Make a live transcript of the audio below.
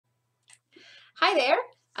Hi there,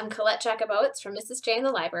 I'm Colette Jacobowitz from Mrs. J in the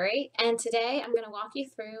Library, and today I'm going to walk you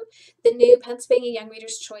through the new Pennsylvania Young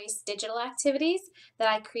Readers' Choice digital activities that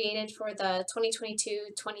I created for the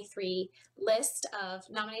 2022-23 list of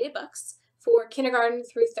nominated books for kindergarten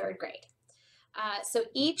through third grade. So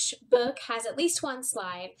each book has at least one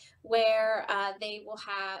slide where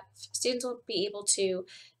students will be able to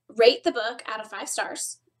rate the book out of 5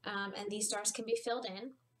 stars, and these stars can be filled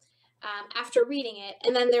in after reading it.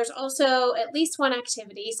 And then there's also at least one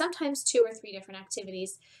activity, sometimes 2 or 3 different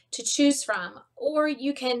activities to choose from, or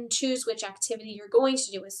you can choose which activity you're going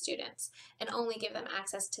to do with students and only give them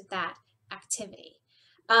access to that activity.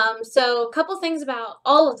 So a couple things about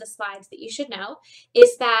all of the slides that you should know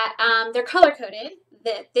is that they're color-coded,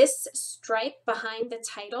 that this stripe behind the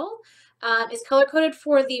title is color-coded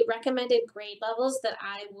for the recommended grade levels that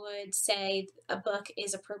I would say a book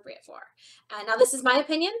is appropriate for. Now this is my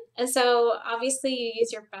opinion, and so obviously you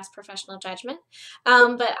use your best professional judgment,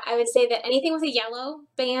 but I would say that anything with a yellow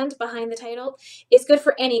band behind the title is good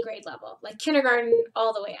for any grade level, like kindergarten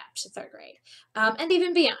all the way up to third grade, and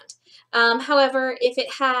even beyond. However, if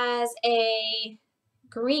it has a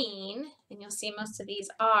green, and you'll see most of these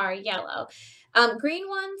are yellow, green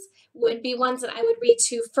ones would be ones that I would read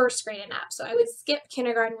to first grade and up. So I would skip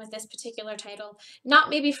kindergarten with this particular title, not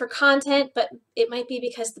maybe for content, but it might be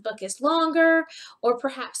because the book is longer, or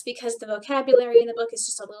perhaps because the vocabulary in the book is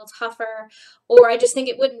just a little tougher, or I just think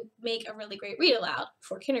it wouldn't make a really great read aloud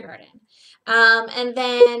for kindergarten. And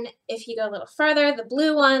then if you go a little further, the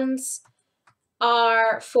blue ones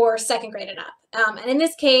are for second grade and up. And in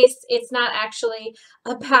this case, it's not actually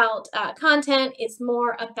about content, it's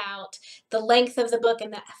more about the length of the book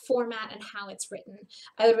and the format and how it's written.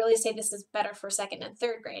 I would really say this is better for second and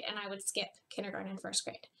third grade, and I would skip kindergarten and first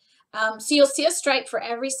grade. So you'll see a stripe for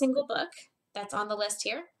every single book that's on the list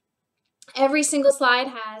here. Every single slide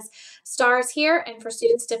has stars here, and for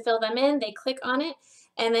students to fill them in, they click on it,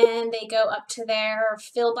 and then they go up to their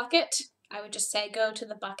fill bucket. I would just say go to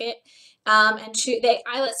the bucket and choose.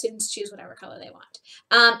 I let students choose whatever color they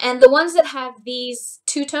want. And the ones that have these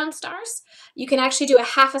two-tone stars, you can actually do a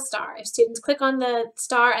half a star. If students click on the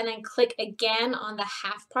star and then click again on the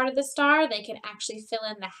half part of the star, they can actually fill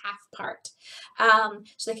in the half part.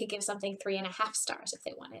 So they could give something 3.5 stars if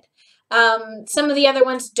they wanted. Some of the other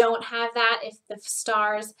ones don't have that. If the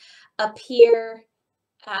stars appear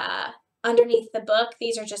underneath the book,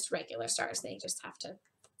 these are just regular stars. They just have to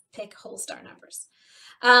pick whole star numbers.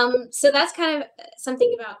 So that's kind of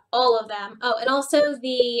something about all of them. Oh, and also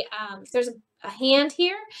if there's a hand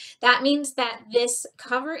here, that means that this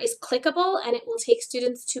cover is clickable and it will take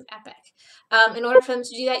students to Epic. In order for them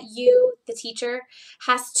to do that, you, the teacher,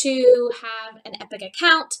 has to have an Epic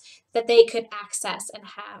account that they could access and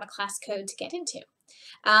have a class code to get into.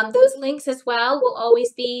 Those links as well will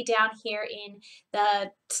always be down here in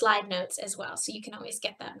the slide notes as well, so you can always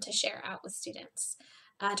get them to share out with students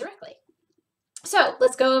directly. So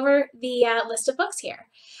let's go over the list of books here.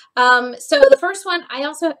 So the first one, I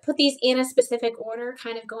also put these in a specific order,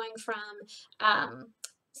 kind of going from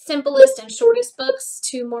simplest and shortest books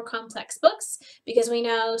to more complex books, because we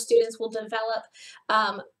know students will develop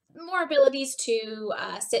more abilities to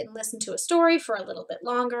sit and listen to a story for a little bit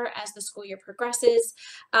longer as the school year progresses,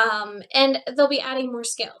 and they'll be adding more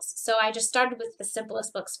skills. So I just started with the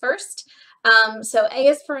simplest books first. So A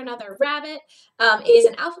is for Another Rabbit is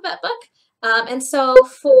an alphabet book. And so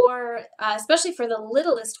especially for the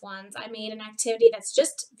littlest ones, I made an activity that's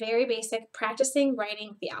just very basic, practicing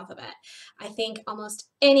writing the alphabet. I think almost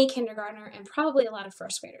any kindergartner and probably a lot of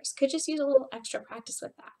first graders could just use a little extra practice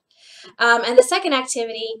with that. And the second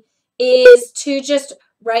activity is to just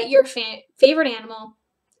write your favorite animal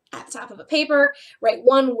at the top of a paper. Write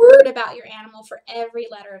one word about your animal for every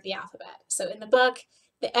letter of the alphabet. So in the book,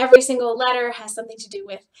 every single letter has something to do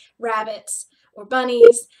with rabbits or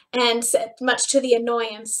bunnies, and much to the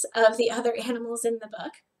annoyance of the other animals in the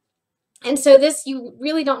book. And so this, you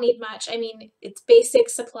really don't need much. I mean, it's basic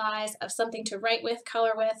supplies of something to write with,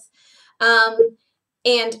 color with,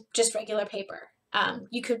 and just regular paper.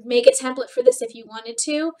 You could make a template for this if you wanted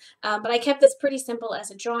to, but I kept this pretty simple as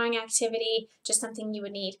a drawing activity, just something you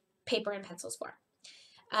would need paper and pencils for.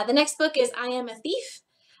 The next book is I Am a Thief.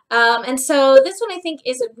 And so this one I think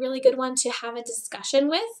is a really good one to have a discussion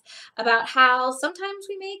with about how sometimes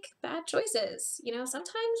we make bad choices. You know,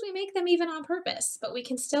 sometimes we make them even on purpose, but we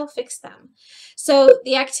can still fix them. So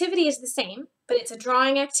the activity is the same, but it's a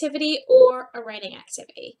drawing activity or a writing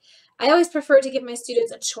activity. I always prefer to give my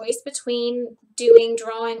students a choice between doing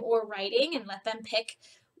drawing or writing and let them pick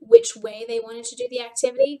which way they wanted to do the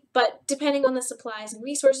activity, but depending on the supplies and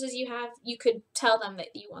resources you have, you could tell them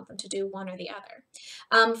that you want them to do one or the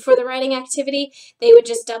other. For the writing activity, they would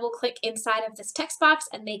just double click inside of this text box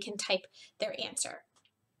and they can type their answer.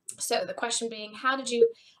 So the question being, how did you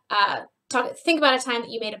think about a time that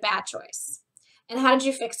you made a bad choice? And how did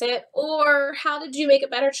you fix it? Or how did you make a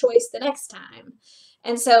better choice the next time?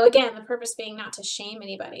 And so again, the purpose being not to shame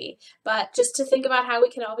anybody, but just to think about how we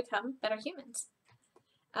can all become better humans.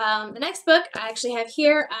 The next book I actually have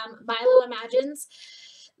here, Milo Imagines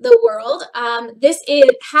the World. This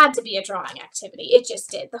had to be a drawing activity. It just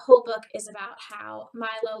did. The whole book is about how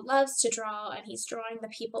Milo loves to draw, and he's drawing the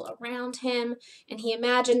people around him, and he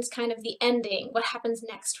imagines kind of the ending, what happens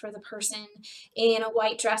next for the person in a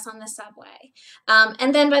white dress on the subway.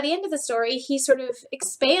 And then by the end of the story, he sort of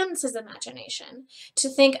expands his imagination to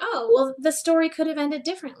think, oh, well, the story could have ended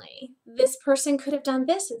differently. This person could have done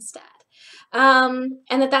this instead. And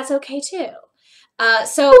that's okay too.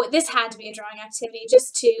 So this had to be a drawing activity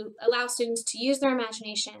just to allow students to use their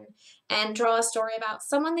imagination and draw a story about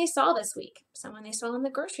someone they saw this week, someone they saw in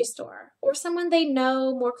the grocery store, or someone they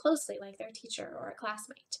know more closely, like their teacher or a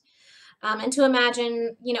classmate, and to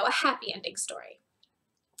imagine, a happy ending story.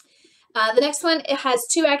 The next one, it has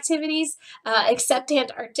two activities, Except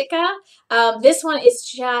Antarctica. This one is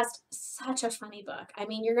just such a funny book. I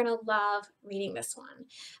mean, you're going to love reading this one.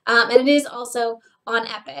 And it is also on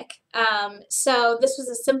Epic. So this was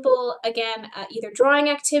a simple, again, either drawing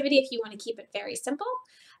activity if you want to keep it very simple.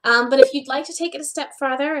 But if you'd like to take it a step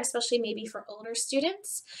farther, especially maybe for older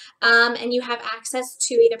students, and you have access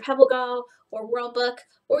to either PebbleGo or WorldBook,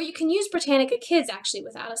 or you can use Britannica Kids actually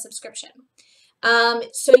without a subscription.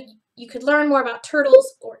 So you could learn more about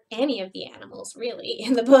turtles, or any of the animals really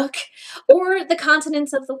in the book, or the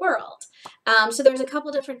continents of the world. So there's a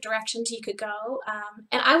couple different directions you could go,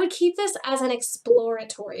 and I would keep this as an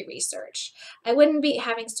exploratory research. I wouldn't be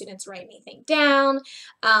having students write anything down.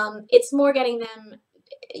 It's more getting them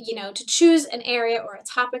to choose an area or a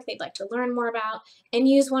topic they'd like to learn more about and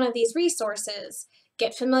use one of these resources.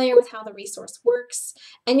 Get familiar with how the resource works,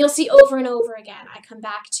 and you'll see over and over again, I come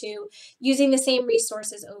back to using the same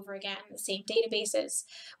resources over again, the same databases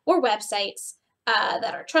or websites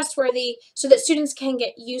that are trustworthy, so that students can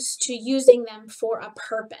get used to using them for a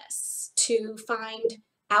purpose, to find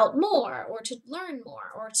out more, or to learn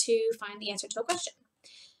more, or to find the answer to a question.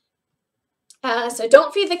 So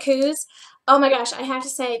Don't Feed the Coos. Oh my gosh, I have to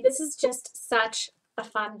say, this is just such a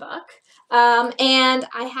fun book. And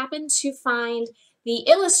I happened to find the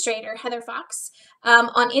illustrator, Heather Fox,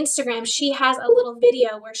 on Instagram. She has a little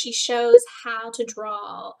video where she shows how to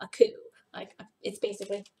draw a coo. It's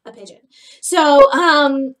basically a pigeon. So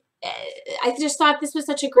I just thought this was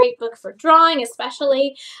such a great book for drawing,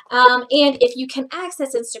 especially. And if you can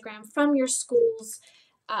access Instagram from your school's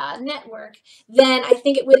network, then I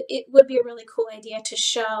think it would be a really cool idea to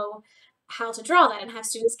show how to draw that and have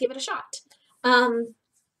students give it a shot.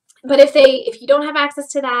 But if you don't have access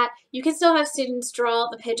to that, you can still have students draw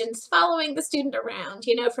the pigeons following the student around,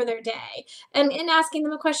 for their day, and asking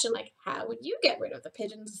them a question like, how would you get rid of the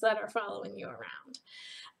pigeons that are following you around?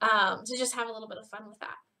 So just have a little bit of fun with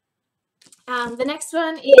that. The next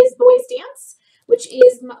one is Boys Dance, which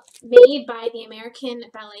is made by the American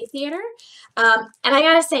Ballet Theater. And I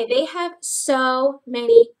gotta say, they have so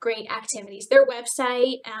many great activities. Their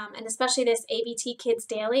website, and especially this ABT Kids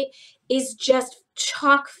Daily, is just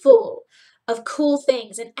chock full of cool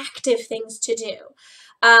things and active things to do.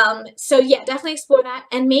 So yeah, definitely explore that,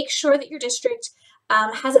 and make sure that your district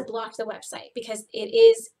hasn't blocked the website, because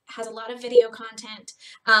it has a lot of video content,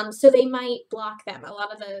 so they might block them. A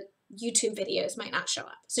lot of the YouTube videos might not show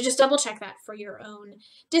up. So just double check that for your own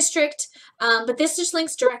district. But this just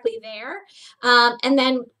links directly there. And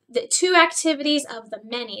then the two activities of the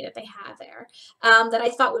many that they have there that I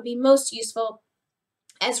thought would be most useful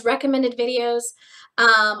as recommended videos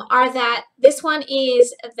are that this one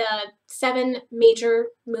is the 7 major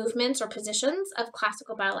movements or positions of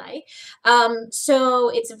classical ballet. So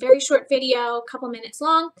it's a very short video, a couple minutes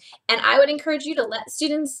long, and I would encourage you to let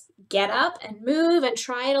students get up and move and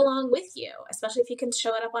try it along with you, especially if you can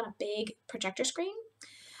show it up on a big projector screen.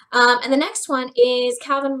 And the next one is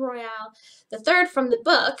Calvin Royale the third from the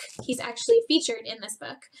book. He's actually featured in this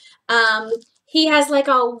book. He has like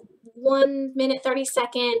a 1 minute,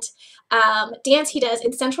 30-second dance he does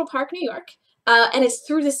in Central Park, New York. And it's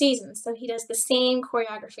through the seasons. So he does the same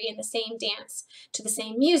choreography and the same dance to the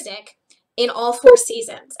same music in all 4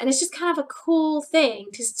 seasons. And it's just kind of a cool thing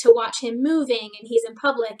to watch him moving, and he's in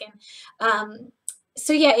public. And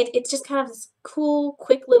so yeah, it's just kind of this cool,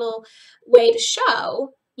 quick little way to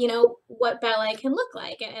show you know, what ballet can look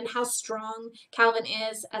like and how strong Calvin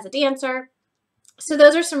is as a dancer. So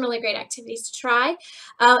those are some really great activities to try.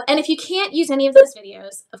 And if you can't use any of those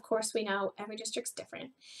videos, of course, we know every district's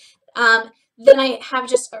different. Then I have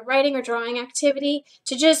just a writing or drawing activity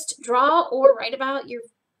to just draw or write about your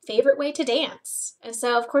favorite way to dance. And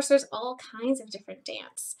so, of course, there's all kinds of different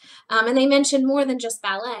dance. And they mention more than just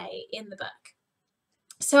ballet in the book.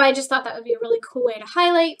 So I just thought that would be a really cool way to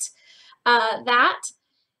highlight that.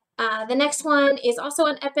 The next one is also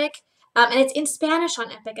on Epic, and it's in Spanish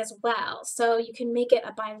on Epic as well, so you can make it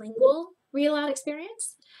a bilingual read aloud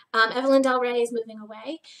experience. Evelyn Del Rey is moving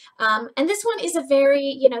away, and this one is a very,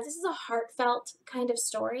 you know, this is a heartfelt kind of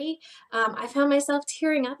story. I found myself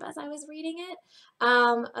tearing up as I was reading it,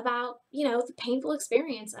 about, you know, the painful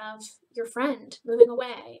experience of your friend moving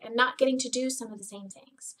away and not getting to do some of the same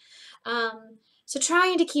things. So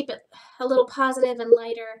trying to keep it a little positive and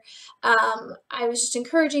lighter, I was just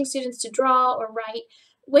encouraging students to draw or write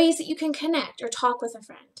ways that you can connect or talk with a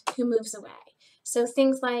friend who moves away. So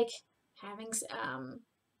things like having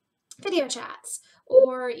video chats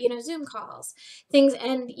or, you know, Zoom calls, things,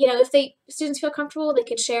 and, you know, if students feel comfortable, they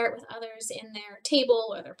could share it with others in their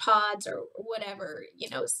table or their pods or whatever, you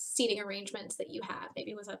know, seating arrangements that you have,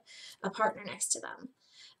 maybe with a partner next to them.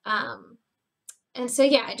 And so,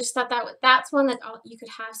 yeah, I just thought that's one that you could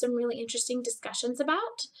have some really interesting discussions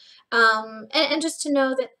about, and just to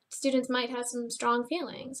know that students might have some strong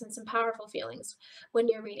feelings and some powerful feelings when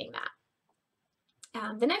you're reading that.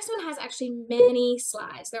 The next one has actually many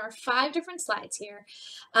slides. There are 5 different slides here,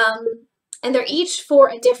 and they're each for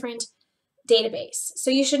a different database. So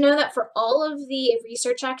you should know that for all of the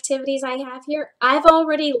research activities I have here, I've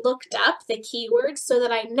already looked up the keywords so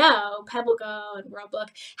that I know PebbleGo and WorldBook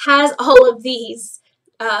has all of these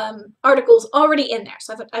articles already in there.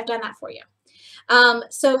 So I've done that for you.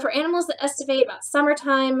 So for animals that estivate about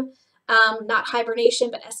summertime, not hibernation,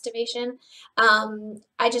 but estivation,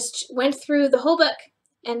 I just went through the whole book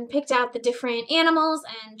and picked out the different animals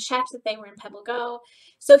and checked that they were in PebbleGo.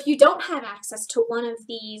 So if you don't have access to one of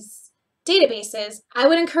these databases, I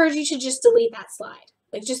would encourage you to just delete that slide.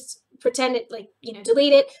 Like, just pretend it, like, you know,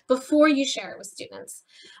 delete it before you share it with students.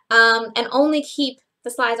 And only keep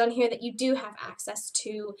the slides on here that you do have access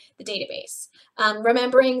to the database.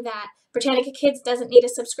 Remembering that Britannica Kids doesn't need a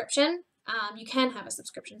subscription. You can have a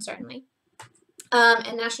subscription, certainly.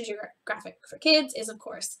 And National Geographic for Kids is, of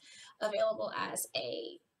course, available as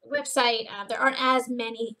a website. There aren't as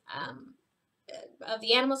many of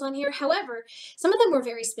the animals on here. However, some of them were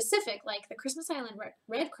very specific, like the Christmas Island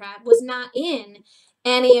red crab was not in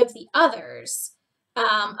any of the others,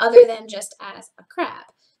 other than just as a crab.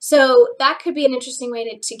 So that could be an interesting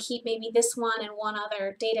way to keep maybe this one and one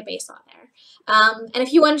other database on there. And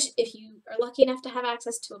if you are lucky enough to have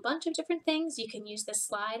access to a bunch of different things, you can use this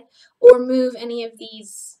slide or move any of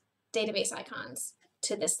these database icons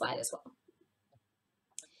to this slide as well.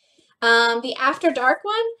 The After Dark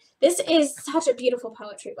one, this is such a beautiful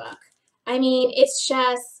poetry book. I mean, it's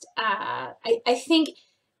just, I think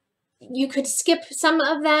you could skip some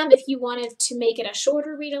of them if you wanted to make it a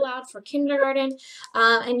shorter read aloud for kindergarten,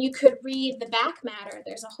 and you could read the back matter.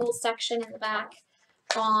 There's a whole section in the back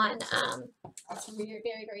on, it's very,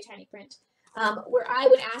 very, very tiny print, where I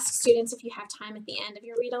would ask students, if you have time at the end of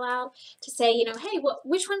your read aloud, to say, you know, hey,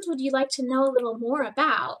 which ones would you like to know a little more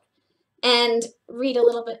about? And read a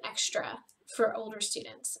little bit extra for older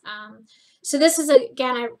students. So this is,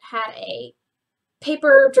 again, I had a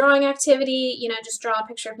paper drawing activity, you know, just draw a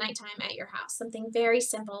picture of nighttime at your house, something very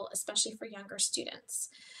simple, especially for younger students.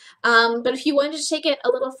 But if you wanted to take it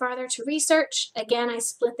a little farther to research, again, I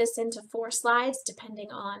split this into 4 slides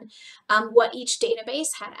depending on what each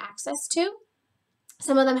database had access to.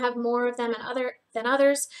 Some of them have more of them than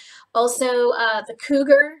others. Also, the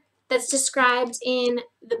cougar that's described in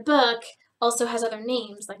the book also has other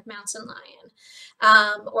names like mountain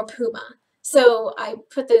lion or puma. So I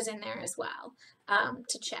put those in there as well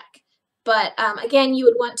to check. But again, you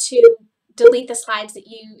would want to delete the slides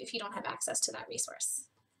if you don't have access to that resource.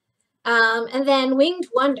 And then Winged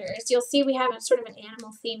Wonders, you'll see we have a sort of an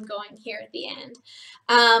animal theme going here at the end.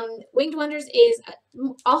 Winged Wonders is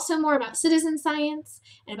also more about citizen science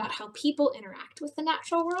and about how people interact with the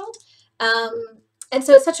natural world. And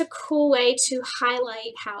so it's such a cool way to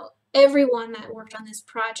highlight how everyone that worked on this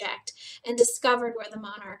project and discovered where the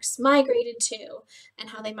monarchs migrated to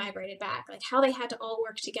and how they migrated back, like how they had to all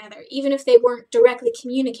work together, even if they weren't directly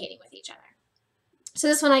communicating with each other. So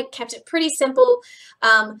this one, I kept it pretty simple.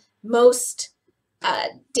 Most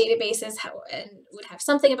databases would have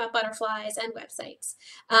something about butterflies and websites.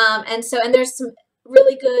 And there's some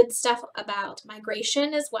really good stuff about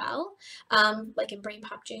migration as well, like in Brain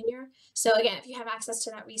Pop Junior. So again, if you have access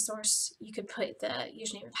to that resource, you could put the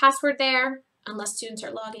username and password there, unless students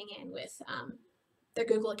are logging in with their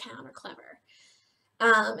Google account or Clever.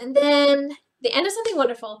 And then the end of something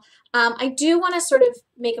wonderful. I do want to sort of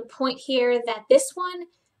make a point here that this one,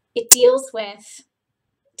 it deals with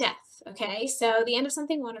death. Okay, so the end of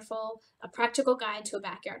something wonderful, a practical guide to a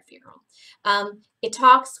backyard funeral. It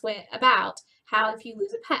talks about how if you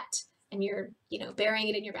lose a pet and you're, burying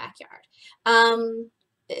it in your backyard.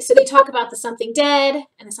 So they talk about the something dead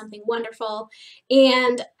and the something wonderful,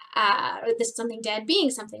 and this something dead being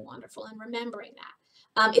something wonderful, and remembering that.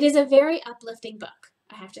 It is a very uplifting book,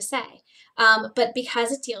 I have to say, but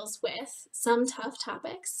because it deals with some tough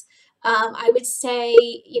topics, I would say,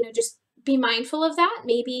 just be mindful of that.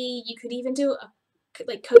 Maybe you could even do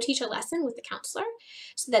co-teach a lesson with the counselor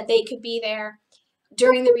so that they could be there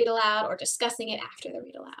during the read aloud or discussing it after the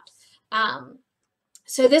read aloud.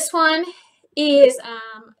 So this one is,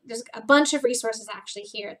 there's a bunch of resources actually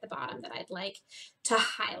here at the bottom that I'd like to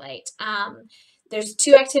highlight. There's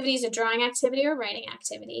 2 activities, a drawing activity or writing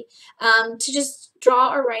activity, to just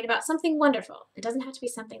draw or write about something wonderful. It doesn't have to be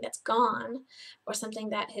something that's gone or something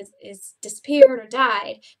that is disappeared or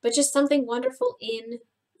died, but just something wonderful in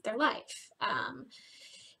their life.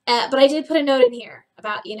 But I did put a note in here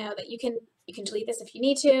about, that you can delete this if you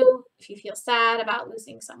need to, if you feel sad about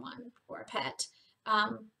losing someone or a pet.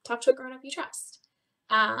 Talk to a grown-up you trust.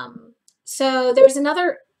 So there was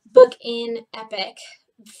another book in Epic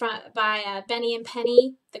by Benny and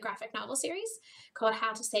Penny, the graphic novel series, called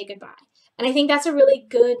How to Say Goodbye. And I think that's a really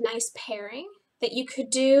good, nice pairing that you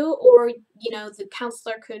could do, or, the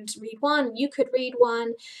counselor could read one, you could read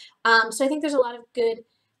one. So I think there's a lot of good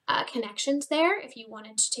connections there if you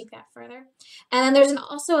wanted to take that further. And then there's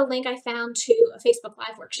also a link I found to a Facebook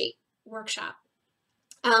Live workshop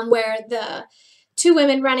where the 2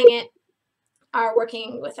 women running it are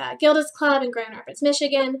working with Gilda's Club in Grand Rapids,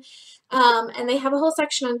 Michigan, and they have a whole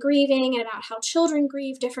section on grieving and about how children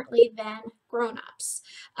grieve differently than grown-ups.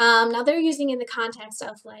 Now they're using in the context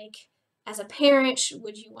of as a parent,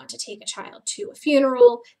 would you want to take a child to a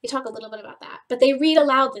funeral? They talk a little bit about that, but they read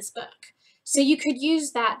aloud this book. So you could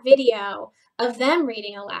use that video of them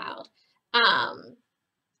reading aloud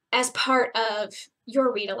as part of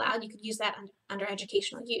your read aloud. You could use that under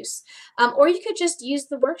educational use, or you could just use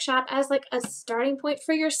the workshop as a starting point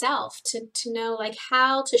for yourself to know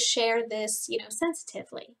how to share this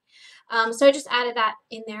sensitively. So I just added that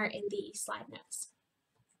in there in the slide notes.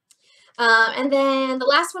 And then the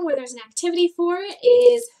last one where there's an activity for it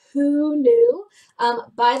is Who Knew?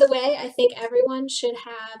 By the way, I think everyone should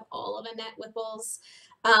have all of Annette Whipple's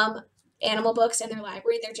animal books in their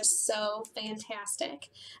library. They're just so fantastic.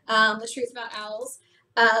 The Truth About Owls.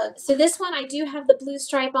 So this one I do have the blue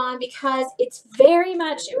stripe on because it's very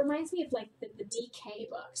much, it reminds me of the DK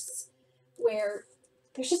books where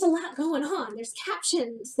there's just a lot going on. There's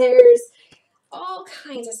captions, there's all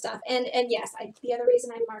kinds of stuff. And yes, the other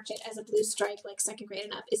reason I marked it as a blue stripe, 2nd grade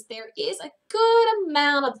and up, is there is a good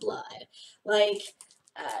amount of blood. The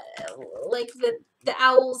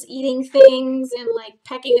owls eating things and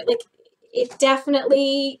pecking it. It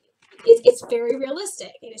definitely it's very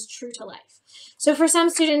realistic. It is true to life. So for some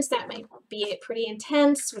students that might be pretty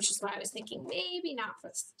intense, which is why I was thinking maybe not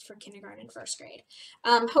for kindergarten and 1st grade.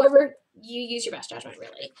 However, you use your best judgment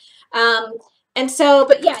really. And so,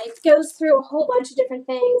 but yeah, it goes through a whole bunch of different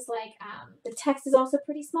things. The text is also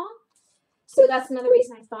pretty small. So that's another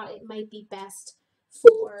reason I thought it might be best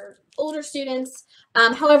for older students.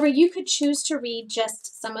 However, you could choose to read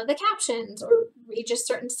just some of the captions or read just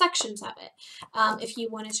certain sections of it if you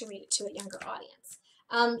wanted to read it to a younger audience.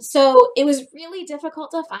 So it was really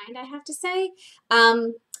difficult to find, I have to say,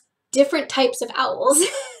 different types of owls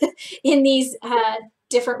in these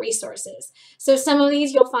different resources. So some of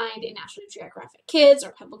these you'll find in National Geographic Kids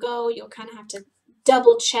or Pebble Go. You'll kind of have to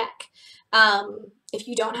double check if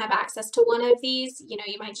you don't have access to one of these. You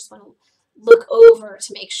might just want to look over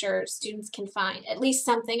to make sure students can find at least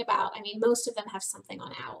something about, most of them have something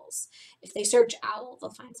on owls. If they search owl, they'll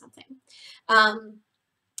find something.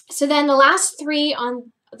 So then the last 3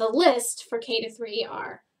 on the list for K-3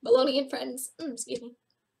 are Maloney and Friends,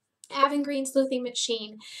 Avon Green Sleuthing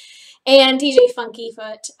Machine, and DJ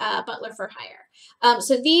Funkyfoot, Butler for Hire.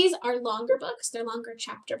 So these are longer books. They're longer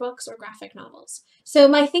chapter books or graphic novels. So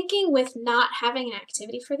my thinking with not having an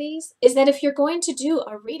activity for these is that if you're going to do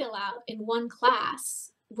a read aloud in one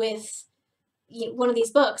class with one of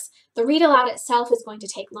these books, the read aloud itself is going to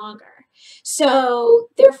take longer. So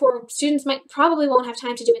therefore, students probably won't have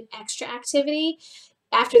time to do an extra activity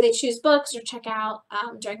after they choose books or check out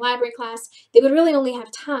during library class, they would really only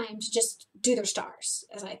have time to just do their stars,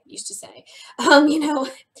 as I used to say. You know,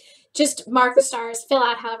 just mark the stars, fill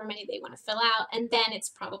out however many they want to fill out, and then it's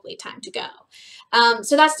probably time to go.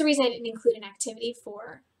 So that's the reason I didn't include an activity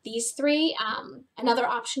for these three. Another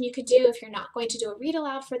option you could do if you're not going to do a read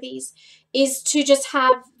aloud for these is to just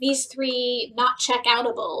have these three not check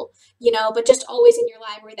outable, you know, but just always in your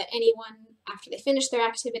library, that anyone, after they finish their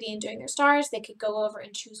activity and doing their stars, they could go over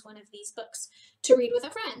and choose one of these books to read with a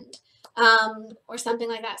friend, or something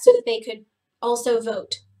like that, so that they could also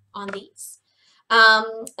vote on these.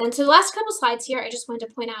 And so the last couple slides here, I just wanted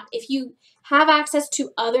to point out, if you have access to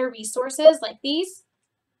other resources like these,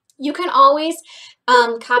 you can always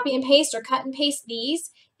copy and paste or cut and paste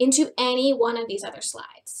these into any one of these other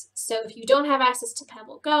slides. So if you don't have access to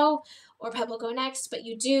Pebble Go or Pebble Go Next, but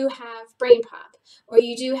you do have Brain Pop or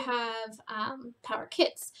you do have Power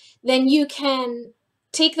Kids, then you can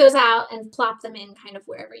take those out and plop them in kind of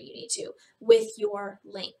wherever you need to with your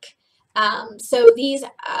link. So these,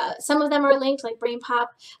 some of them are linked, like Brain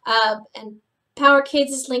Pop, and Power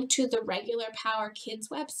Kids is linked to the regular Power Kids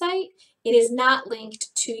website. It is not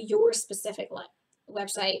linked to your specific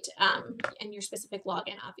website and your specific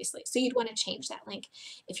login, obviously. So you'd want to change that link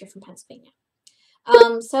if you're from Pennsylvania.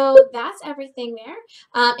 So that's everything there.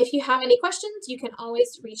 If you have any questions, you can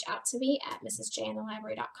always reach out to me at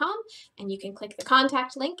mrsjinthelibrary.com, and you can click the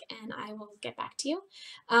contact link and I will get back to you.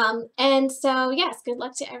 And so yes, good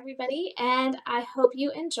luck to everybody, and I hope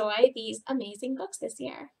you enjoy these amazing books this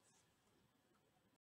year.